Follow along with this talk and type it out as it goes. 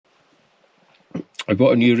I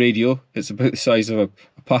bought a new radio. It's about the size of a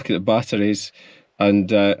packet of batteries,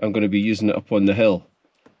 and I'm going to be using it up on the hill.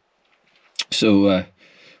 So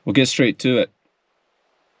we'll get straight to it.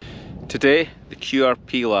 Today, the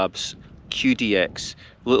QRP LAbs QDX,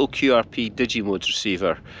 little QRP digi mode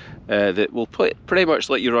receiver that will pretty much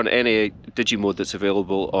let you run any digi mode that's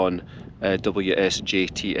available on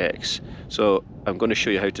WSJTX. So I'm going to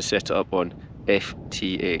show you how to set it up on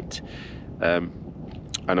FT8.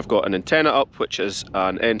 And I've got an antenna up, which is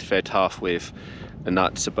an end-fed half wave, and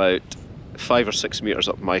that's about 5 or 6 meters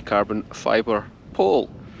up my carbon fibre pole.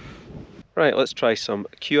 Right, let's try some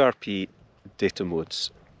QRP data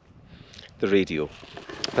modes. The radio.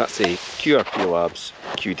 That's a QRP LAbs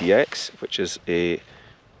QDX, which is a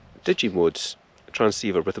digi modes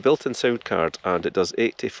transceiver with a built-in sound card, and it does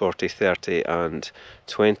 80, 40, 30 and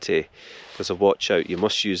 20. There's a watch out, you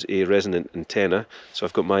must use a resonant antenna. So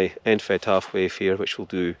I've got my end-fed half wave here, which will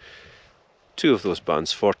do 2 of those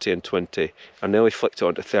bands, 40 and 20. I nearly flicked it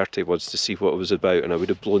onto 30 once to see what it was about, and I would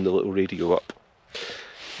have blown the little radio up.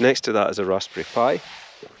 Next to that is a Raspberry Pi.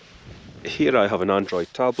 Here I have an Android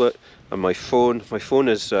tablet and my phone. My phone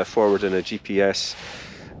is forwarding a GPS.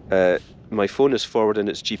 My phone is forwarding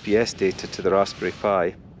its GPS data to the Raspberry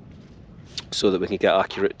Pi so that we can get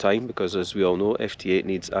accurate time, because as we all know, FT8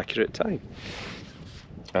 needs accurate time.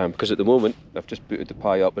 Because at the moment, I've just booted the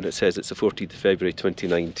Pi up and it says it's the 14th of February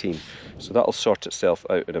 2019. So that'll sort itself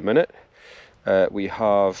out in a minute. We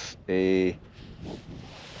have a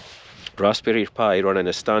Raspberry Pi running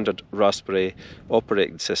a standard Raspberry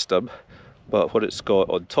operating system, but what it's got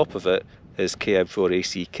on top of it is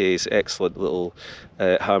KM4ACK's excellent little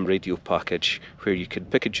ham radio package, where you can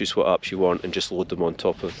pick and choose what apps you want and just load them on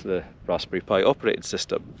top of the Raspberry Pi operating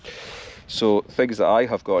system. So things that I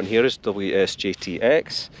have got in here is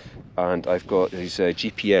WSJTX, and I've got this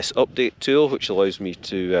GPS update tool, which allows me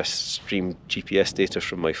to stream GPS data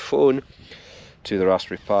from my phone to the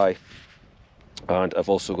Raspberry Pi. And I've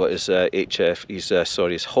also got his his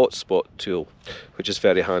hotspot tool, which is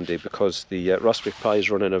very handy because the Raspberry Pi is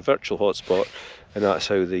running a virtual hotspot, and that's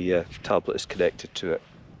how the tablet is connected to it.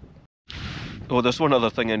 Oh, there's one other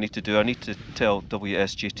thing I need to do. I need to tell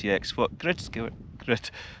WSJTX what grid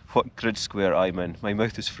square I'm in. My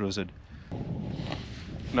mouth is frozen.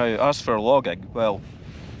 Now, as for logging, well,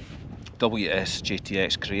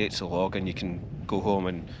 WSJTX creates a log, and you can go home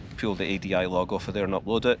and pull the ADI log off of there and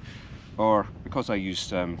upload it. Or, because I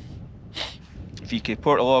use VK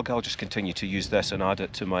Portalog, I'll just continue to use this and add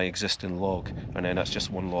it to my existing log, and then that's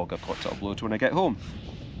just one log I've got to upload when I get home.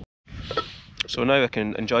 So now I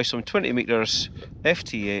can enjoy some 20 meters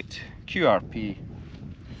FT8 QRP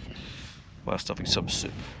whilst having some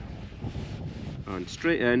soup. And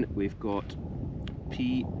straight in we've got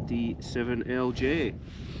PD7LJ.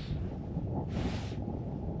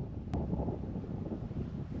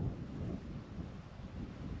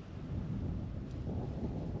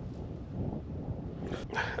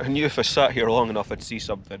 I knew if I sat here long enough I'd see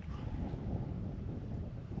something.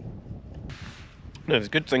 Now the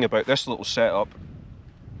good thing about this little setup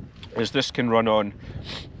is this can run on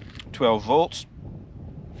 12 volts.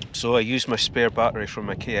 So I use my spare battery from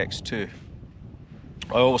my KX2.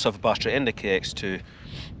 I always have a battery in the KX2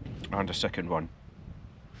 and a second one.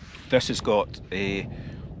 This has got a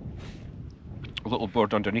little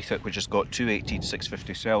board underneath it which has got two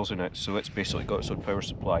 18650 cells in it, so it's basically got its own power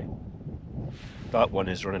supply. That one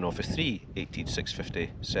is running off of 3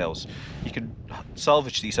 18650 cells. You can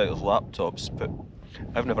salvage these out of laptops, but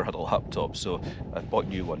I've never had a laptop, so I've bought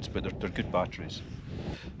new ones, but they're good batteries.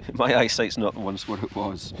 My eyesight's not once what it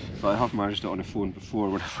was, but I have managed it on a phone before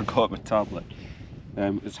when I forgot my tablet.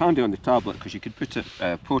 It's handy on the tablet because you can put it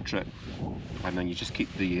portrait, and then you just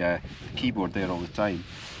keep the keyboard there all the time,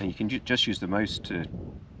 and you can just use the mouse to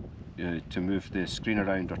move the screen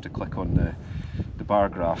around or to click on the bar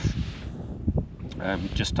graph.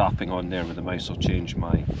 Just tapping on there with the mouse will change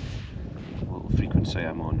my little frequency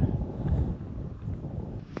I'm on.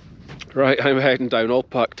 Right, I'm heading down all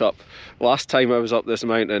packed up. Last time I was up this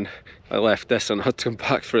mountain I left this and had to come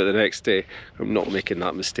back for it the next day. I'm not making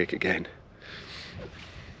that mistake again.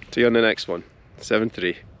 See you on the next one.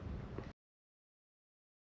 7-3.